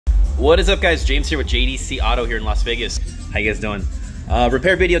What is up, guys? James here with JDC Auto here in Las Vegas. How you guys doing?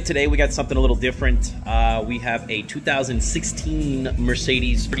 Repair video today. We got something a little different. We have a 2016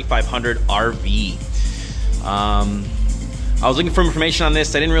 Mercedes 3500 RV. I was looking for information on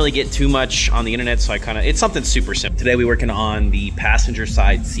this. I didn't really get too much on the internet, so it's something super simple. Today we're working on the passenger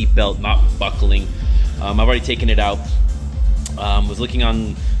side seatbelt not buckling. I've already taken it out. Was looking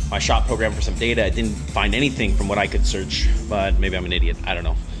on my shop program for some data. I didn't find anything from what I could search, but maybe I'm an idiot. I don't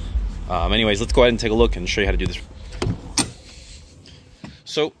know. Anyways, let's go ahead and take a look and show you how to do this.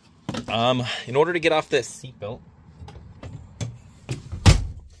 So, in order to get off this seatbelt,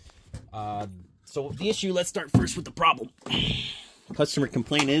 so the issue, let's start first with the problem. Customer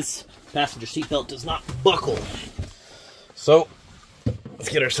complaint is passenger seatbelt does not buckle. So, let's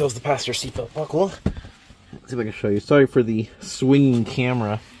get ourselves the passenger seatbelt buckle. Let's see if I can show you. Sorry for the swinging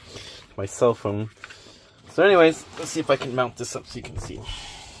camera, my cell phone. So anyways, let's see if I can mount this up so you can see.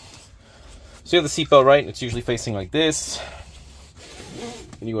 So you have the seatbelt, right? It's usually facing like this.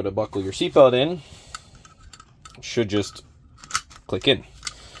 And you go to buckle your seatbelt in. It should just click in.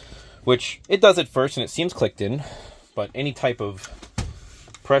 Which, it does at first and it seems clicked in. But any type of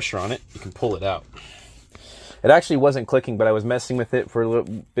pressure on it, you can pull it out. It actually wasn't clicking, but I was messing with it for a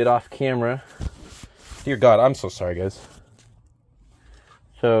little bit off camera. Dear God, I'm so sorry, guys.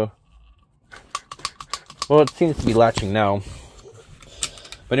 So, well, it seems to be latching now.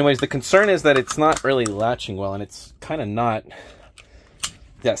 But anyways, the concern is that it's not really latching well, and it's kind of not.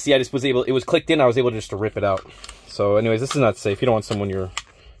 Yeah, see, I just was able, it was clicked in, I was able just to rip it out. So anyways, this is not safe. You don't want someone you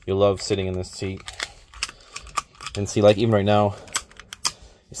love sitting in this seat. And see, like, even right now,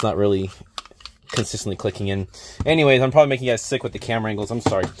 it's not really consistently clicking in. Anyways, I'm probably making you guys sick with the camera angles. I'm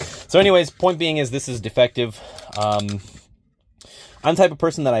sorry. So anyways, point being is this is defective. I'm the type of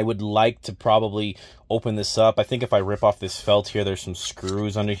person that I would like to probably open this up. I think if I rip off this felt here, there's some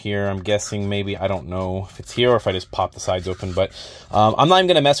screws under here. I'm guessing maybe, I don't know if it's here or if I just pop the sides open. But I'm not even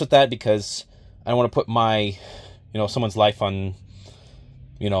going to mess with that because I don't want to put my, someone's life on,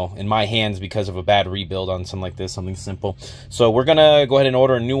 in my hands because of a bad rebuild on something like this, something simple. So we're going to go ahead and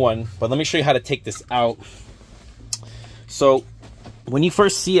order a new one. But let me show you how to take this out. So when you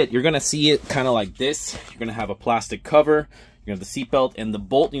first see it, you're going to see it kind of like this. You're going to have a plastic cover. You have the seatbelt, and the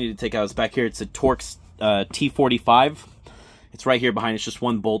bolt you need to take out is back here. It's a Torx T45. It's right here behind. It's just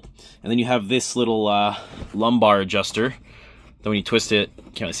one bolt. And then you have this little lumbar adjuster. Then when you twist it, you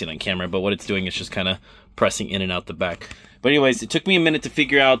can't really see it on camera, but what it's doing is just kind of pressing in and out the back. But anyways, it took me a minute to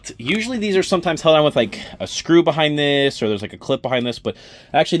figure out. Usually these are sometimes held on with like a screw behind this, or there's like a clip behind this. But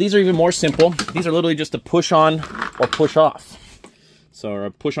actually these are even more simple. These are literally just a push on or push off. So, or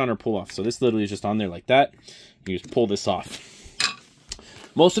a push on or pull off. So this literally is just on there like that. You just pull this off.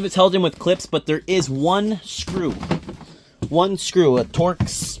 Most of it's held in with clips, but there is one screw. One screw, a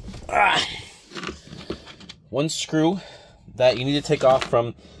Torx. One screw that you need to take off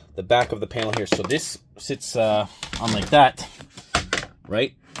from the back of the panel here. So this sits on like that,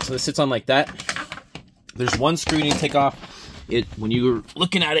 right? So this sits on like that. There's one screw you need to take off. When you're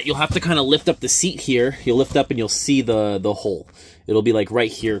looking at it, you'll have to kind of lift up the seat here. You'll lift up and you'll see the hole. It'll be like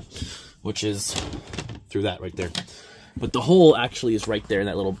right here, which is through that right there. But the hole actually is right there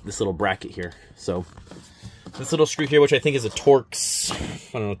in this little bracket here. So this little screw here, which I think is a Torx,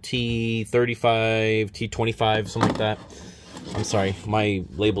 I don't know, T35, T25, something like that. I'm sorry, my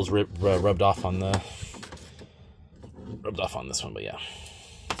label's rubbed off on this one, but yeah.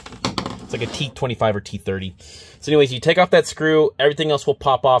 It's like a T25 or T30. So anyways, you take off that screw, everything else will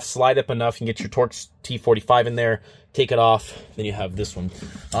pop off, slide up enough, you can get your Torx T45 in there, take it off, then you have this one.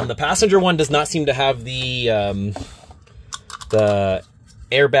 The passenger one does not seem to have the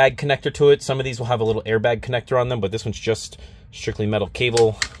airbag connector to it. Some of these will have a little airbag connector on them, but this one's just strictly metal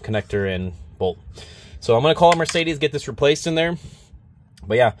cable, connector, and bolt. So I'm going to call Mercedes, get this replaced in there.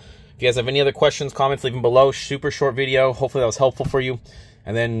 But yeah, if you guys have any other questions, comments, leave them below. Super short video. Hopefully that was helpful for you.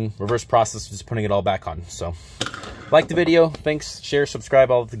 And then reverse process, just putting it all back on. So like the video. Thanks. Share, subscribe,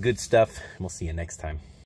 all of the good stuff. And we'll see you next time.